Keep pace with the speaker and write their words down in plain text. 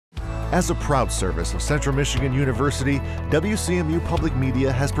As a proud service of Central Michigan University, WCMU Public Media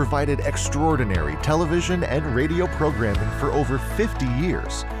has provided extraordinary television and radio programming for over 50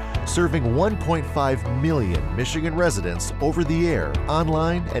 years, serving 1.5 million Michigan residents over the air,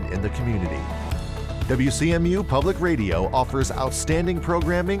 online, and in the community. WCMU Public Radio offers outstanding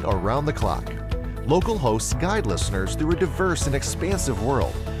programming around the clock. Local hosts guide listeners through a diverse and expansive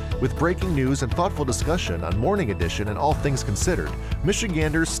world. With breaking news and thoughtful discussion on Morning Edition and All Things Considered,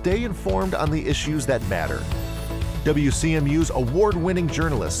 Michiganders stay informed on the issues that matter. WCMU's award-winning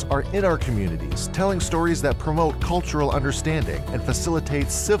journalists are in our communities, telling stories that promote cultural understanding and facilitate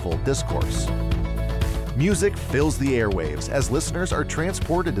civil discourse. Music fills the airwaves as listeners are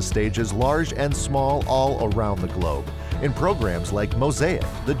transported to stages large and small all around the globe, in programs like Mosaic,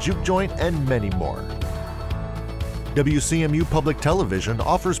 The Juke Joint, and many more. WCMU Public Television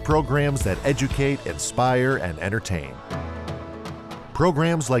offers programs that educate, inspire, and entertain.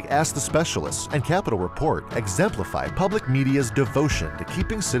 Programs like Ask the Specialists and Capitol Report exemplify public media's devotion to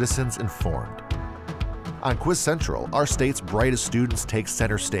keeping citizens informed. On Quiz Central, our state's brightest students take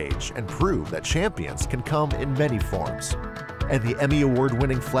center stage and prove that champions can come in many forms. And the Emmy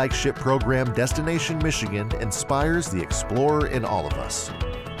Award-winning flagship program Destination Michigan inspires the explorer in all of us,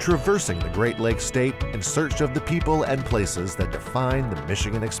 traversing the Great Lakes state in search of the people and places that define the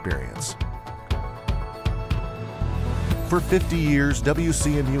Michigan experience. For 50 years,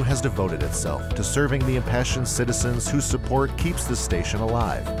 WCMU has devoted itself to serving the impassioned citizens whose support keeps the station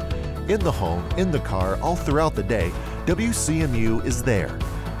alive. In the home, in the car, all throughout the day, WCMU is there,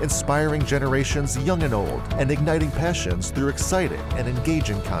 inspiring generations young and old and igniting passions through exciting and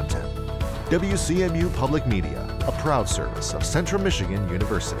engaging content. WCMU Public Media, a proud service of Central Michigan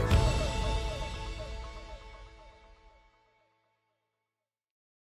University.